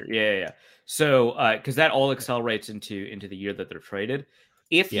year. This year. Yeah. So because that all accelerates into the year that they're traded.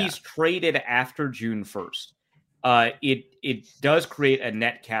 If he's traded after June 1st, it does create a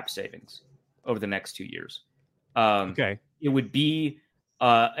net cap savings over the next 2 years. It would be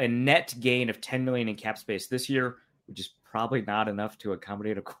a net gain of $10 million in cap space this year, which is probably not enough to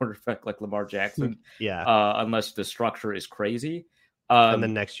accommodate a quarterback like Lamar Jackson. Unless the structure is crazy. And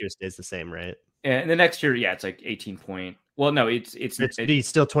then next year stays the same, right? And the next year, it's like 18 point. Well, no, it's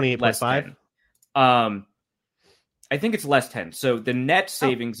still 28.5. I think it's less 10. So the net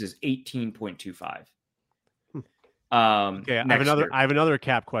savings is 18.25. Okay, I have another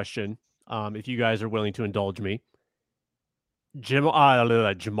cap question. If you guys are willing to indulge me,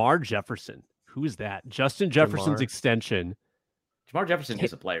 Jamar Jefferson. Who is that? Justin Jefferson's extension. Jamar Jefferson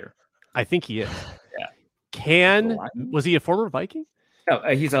is a player. I think he is. Yeah. Was he a former Viking? No,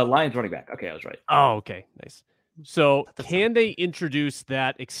 he's a Lions running back. Okay, I was right. Oh, okay, nice. So can they introduce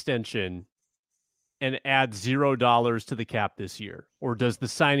that extension and add $0 to the cap this year? Or would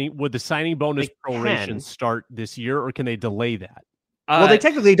the signing bonus proration start this year, or can they delay that? Well, they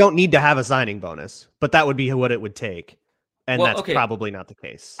technically don't need to have a signing bonus, but that would be what it would take. And that's probably not the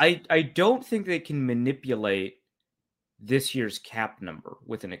case. I don't think they can manipulate this year's cap number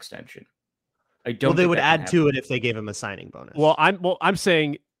with an extension. I don't. Well, they would add to it if they gave him a signing bonus. Well, I'm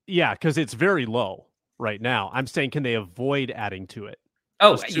saying, yeah, because it's very low right now. I'm saying, can they avoid adding to it?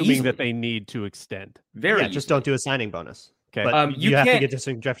 Oh, assuming that they need to extend. Just don't do a signing bonus. Okay, but you have to get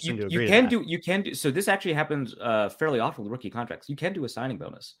Justin Jefferson to agree. You can do. So this actually happens fairly often with rookie contracts. You can do a signing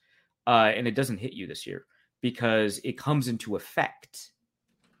bonus, and it doesn't hit you this year because it comes into effect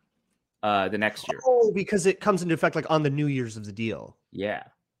the next year. Oh, because it comes into effect like on the New Year's of the deal. Yeah.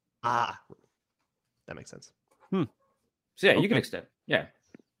 That makes sense. So yeah, you can extend. Yeah.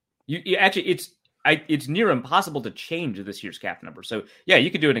 You actually, it's near impossible to change this year's cap number. So yeah,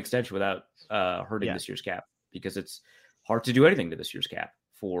 you could do an extension without hurting this year's cap because it's hard to do anything to this year's cap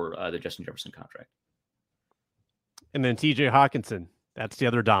for the Justin Jefferson contract. And then TJ Hawkinson, that's the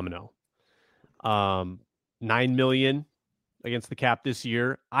other domino. $9 million against the cap this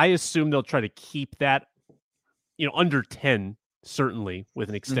year. I assume they'll try to keep that, under 10, certainly with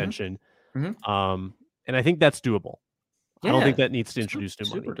an extension. Mm-hmm. And I think that's doable. Yeah. I don't think that needs to introduce new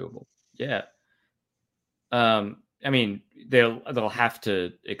money. Super doable. Yeah. I mean, they'll have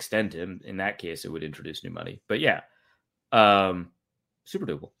to extend him. In that case, it would introduce new money. But yeah, super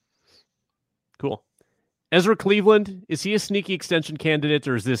doable. Cool. Ezra Cleveland, is he a sneaky extension candidate,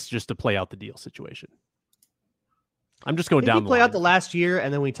 or is this just a play out the deal situation? I'm just going down. Play out the last year,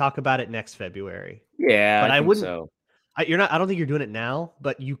 and then we talk about it next February. Yeah, but I wouldn't. So. I don't think you're doing it now,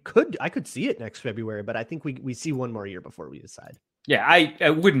 but you could. I could see it next February, but I think we see one more year before we decide. Yeah, I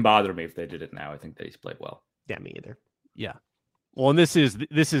wouldn't bother me if they did it now. I think that he's played well. Yeah, me either. Yeah. Well, and this is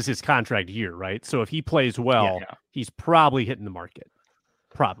his contract year, right? So if he plays well, he's probably hitting the market.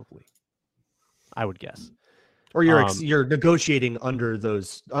 Probably, I would guess. Or you're negotiating under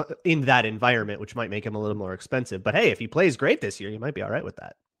those in that environment, which might make him a little more expensive. But hey, if he plays great this year, you might be all right with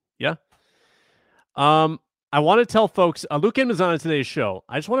that. Yeah. I want to tell folks, Luke Inman's on today's show.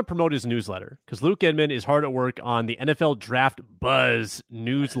 I just want to promote his newsletter because Luke Inman is hard at work on the NFL Draft Buzz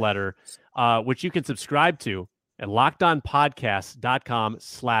newsletter, which you can subscribe to at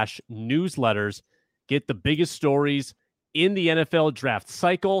lockedonpodcast.com/newsletters. Get the biggest stories in the NFL draft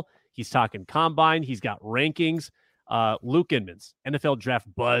cycle. He's talking combine. He's got rankings. Luke Inman's NFL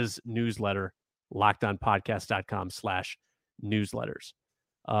Draft Buzz newsletter, lockedonpodcast.com/newsletters.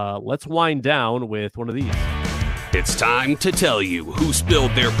 Let's wind down with one of these. It's time to tell you who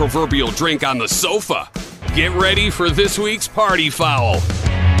spilled their proverbial drink on the sofa. Get ready for this week's party foul.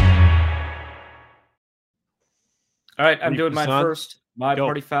 All right, I'm doing mine first. My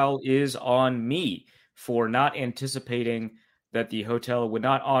party foul is on me for not anticipating that the hotel would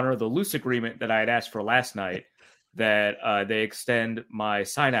not honor the loose agreement that I had asked for last night, that they extend my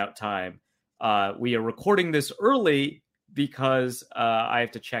sign-out time. We are recording this early because I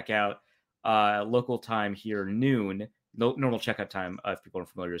have to check out local time here, noon. Normal checkout time, if people are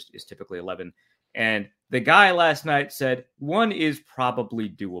familiar, is typically 11. And the guy last night said 1 is probably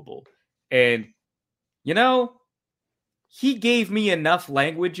doable. And, he gave me enough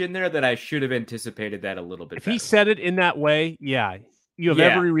language in there that I should have anticipated that a little bit better. He said it in that way, you have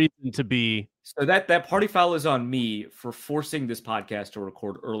every reason to be. So that party foul is on me for forcing this podcast to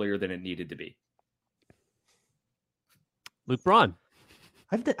record earlier than it needed to be. Luke Braun.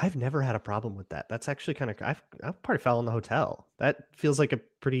 I've never had a problem with that. That's actually kind of I've party foul in the hotel. That feels like a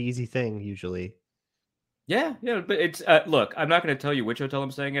pretty easy thing usually. Yeah, but it's look. I'm not going to tell you which hotel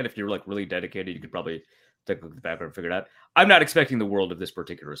I'm staying at. If you're like really dedicated, you could probably take a look at the background and figure it out. I'm not expecting the world of this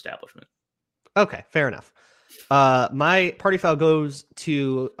particular establishment. Okay, fair enough. My party foul goes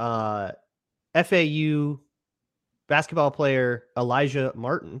to FAU basketball player Elijah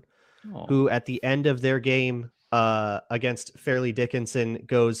Martin, who at the end of their game against Fairleigh Dickinson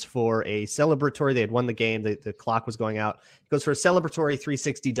goes for a celebratory. They had won the game. The clock was going out. Goes for a celebratory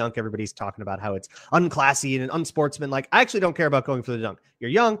 360 dunk. Everybody's talking about how it's unclassy and unsportsmanlike. I actually don't care about going for the dunk. You're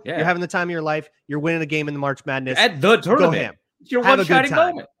young. Yeah. You're having the time of your life. You're winning a game in the March Madness. At the tournament. Go ham. It's your one-shining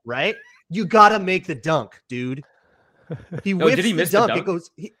moment. Right? You got to make the dunk, dude. He whiffs did he miss the dunk. The dunk? It goes...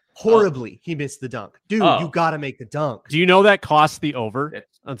 Horribly, he missed the dunk. Dude, you got to make the dunk. Do you know that costs the over?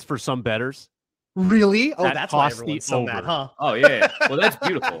 That's for some bettors. Really? Oh, that that's why costs everyone's the so over. mad, huh? Oh, yeah. Well, that's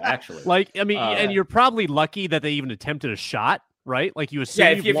beautiful, actually. Like, I mean, and you're probably lucky that they even attempted a shot, right? Like, you assume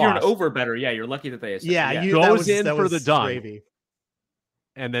if you're an over better, you're lucky that they goes in for the dunk. Gravy.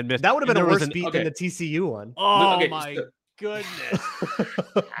 And then missed. That would have been a worse beat than the TCU one. Oh, my goodness.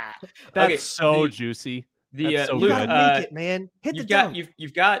 That's so juicy. That's so you gotta make it, man. Hit the dunk.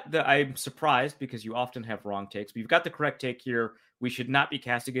 You've got the. I'm surprised because you often have wrong takes, but you've got the correct take here. We should not be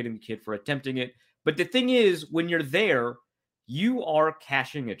castigating the kid for attempting it. But the thing is, when you're there, you are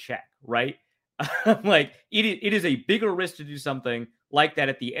cashing a check, right? Like it is a bigger risk to do something like that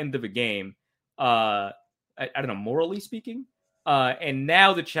at the end of a game. I don't know, morally speaking. And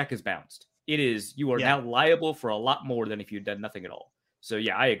now the check is bounced. It is, you are now liable for a lot more than if you'd done nothing at all. So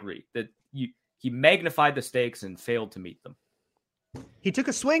yeah, I agree that he magnified the stakes and failed to meet them. He took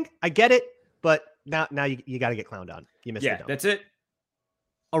a swing. I get it, but now you got to get clowned on. You missed the dunk. That's it.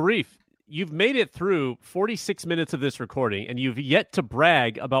 Arif, you've made it through 46 minutes of this recording, and you've yet to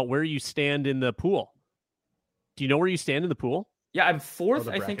brag about where you stand in the pool. Do you know where you stand in the pool? Yeah, I'm fourth,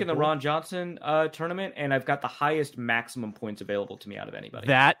 I think, in the Ron Johnson tournament, and I've got the highest maximum points available to me out of anybody.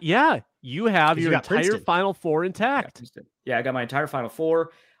 You have your entire Princeton. Final Four intact. Yeah, I got my entire Final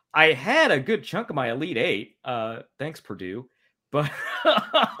Four. I had a good chunk of my Elite Eight. Thanks, Purdue. But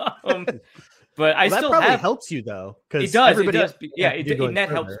but I still probably have... helps you, though. It does. Yeah, that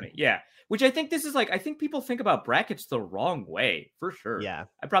helps me. Yeah. Which I think this is I think people think about brackets the wrong way, for sure. Yeah.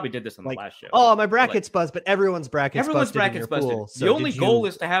 I probably did this on the last show. Oh, my bracket's buzzed, but everyone's bracket's busted. Pool, the only goal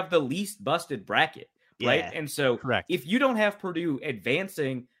is to have the least busted bracket, right? Yeah, and so if you don't have Purdue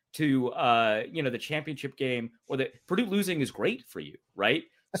advancing to the championship game, or the Purdue losing is great for you, right?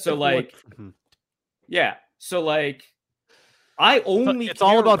 So I only it's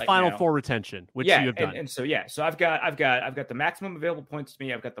all about right Final now. Four retention, which you have done. So I've got the maximum available points to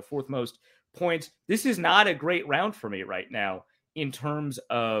me. I've got the fourth most points. This is not a great round for me right now in terms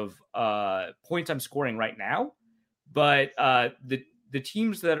of points I'm scoring right now. But the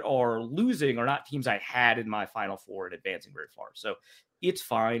teams that are losing are not teams I had in my Final Four and advancing very far. So it's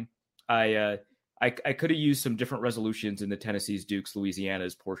fine. I could have used some different resolutions in the Tennessee's, Dukes,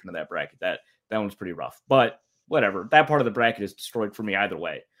 Louisiana's portion of that bracket. That one's pretty rough, but whatever. That part of the bracket is destroyed for me either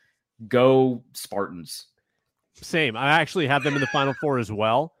way. Go Spartans. Same. I actually have them in the Final Four as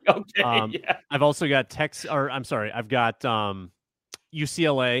well. Okay. Yeah. I've also got I've got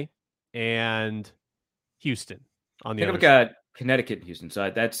UCLA and Houston on the other I've got Connecticut and Houston. So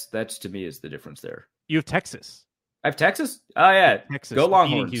that's to me is the difference there. You have Texas. I have Texas? Oh, yeah. Texas. Go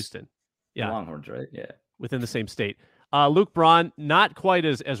Longhorns. Houston. Yeah. Longhorns, right? Yeah. Within the same state. Luke Braun, not quite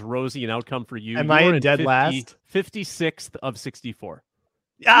as rosy an outcome for you. Am I in dead last? 56th of 64.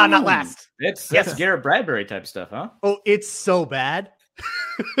 Ah, not last. That's Garrett Bradbury type stuff, huh? Oh, it's so bad.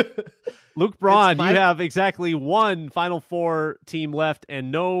 Luke Braun, you have exactly one Final Four team left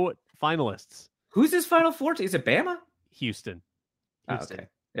and no finalists. Who's his Final Four team? Is it Bama? Houston. Oh, okay.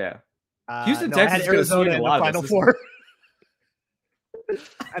 Yeah. Houston, Texas, I had Arizona in the Final Four.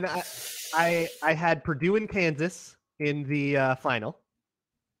 And I had Purdue and Kansas in the final.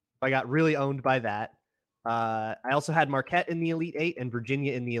 I got really owned by that. I also had Marquette in the Elite Eight and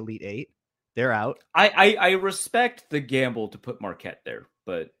Virginia in the Elite Eight. They're out. I respect the gamble to put Marquette there,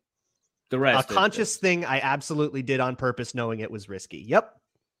 but the rest... A conscious thing I absolutely did on purpose, knowing it was risky. Yep.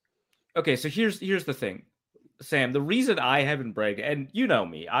 Okay, so here's the thing. Sam, the reason I haven't bragged, and you know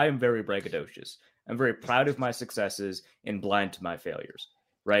me, I am very braggadocious. I'm very proud of my successes and blind to my failures,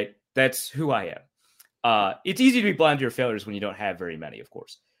 right? That's who I am. It's easy to be blind to your failures when you don't have very many, of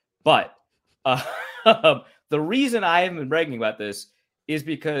course. But the reason I haven't been bragging about this is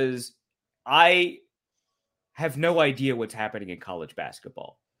because I have no idea what's happening in college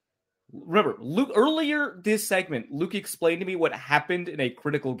basketball. Remember, Luke, earlier this segment, Luke explained to me what happened in a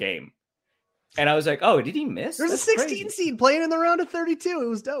critical game. And I was like, oh, did he miss? There's a 16 seed playing in the round of 32. It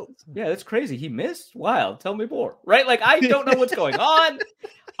was dope. Yeah, that's crazy. He missed? Wild. Tell me more. Right? Like, I don't know what's going on.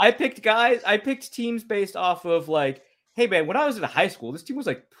 I picked teams based off of hey, man, when I was in high school, this team was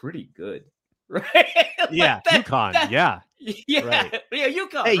pretty good. Right? Yeah, UConn. Yeah. Yeah. Right. Yeah,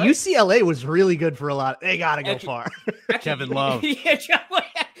 UConn. Hey, right? UCLA was really good for a lot. They got to go far. Kevin Love. Yeah,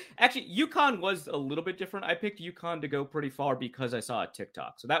 actually, UConn was a little bit different. I picked UConn to go pretty far because I saw a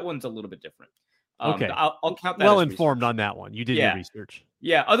TikTok. So that one's a little bit different. Okay. I'll count that. Well informed on that one. You did your research.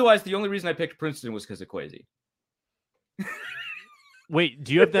 Yeah. Otherwise, the only reason I picked Princeton was because of Kwesi. Wait,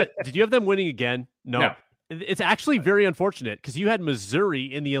 do you have that? Did you have them winning again? No. It's actually very unfortunate because you had Missouri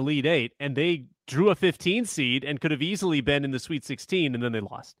in the Elite Eight and they drew a 15 seed and could have easily been in the Sweet 16 and then they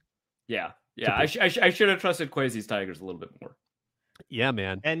lost. Yeah. I should have trusted Kwesi's Tigers a little bit more. Yeah,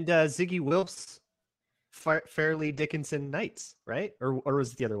 man. And Ziggy Wilf's Fairleigh Dickinson Knights, right? Or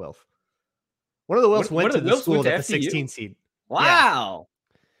was it the other Wilf? One of the Wilfs went to the school at the 16 seed. Wow.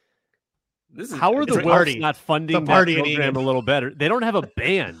 Yeah. How are the Wilfs not funding that program a little better? They don't have a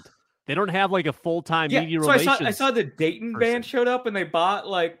band. They don't have like a full-time media relations. I saw the Dayton band showed up and they bought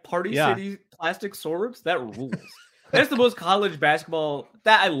like Party City plastic swords. That rules. That's the most college basketball.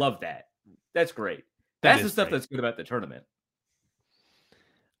 I love that. That's great. That's the stuff that's good about the tournament.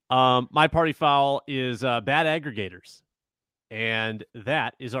 My party foul is bad aggregators. And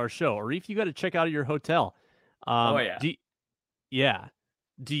that is our show. Or if you got to check out of your hotel.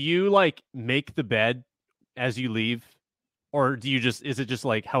 Do you like make the bed as you leave? Or is it just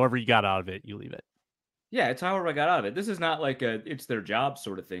like however you got out of it, you leave it? Yeah, it's however I got out of it. This is not like it's their job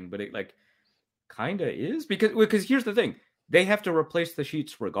sort of thing, but it like kind of is because here's the thing. They have to replace the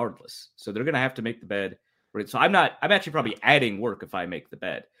sheets regardless. So they're going to have to make the bed. Right? So I'm actually probably adding work if I make the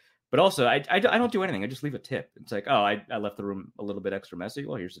bed. But also, I don't do anything. I just leave a tip. It's like, oh, I left the room a little bit extra messy.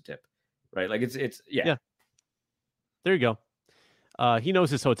 Well, here's a tip. Right? Like it's. There you go. He knows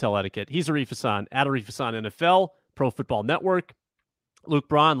his hotel etiquette. He's Arif Hassan at Arif Hassan NFL, Pro Football Network. Luke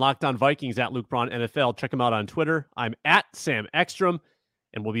Braun, Locked On Vikings at Luke Braun NFL. Check him out on Twitter. I'm at Sam Ekstrom.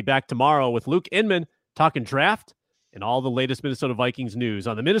 And we'll be back tomorrow with Luke Inman talking draft and all the latest Minnesota Vikings news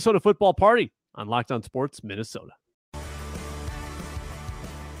on the Minnesota Football Party on Locked On Sports Minnesota.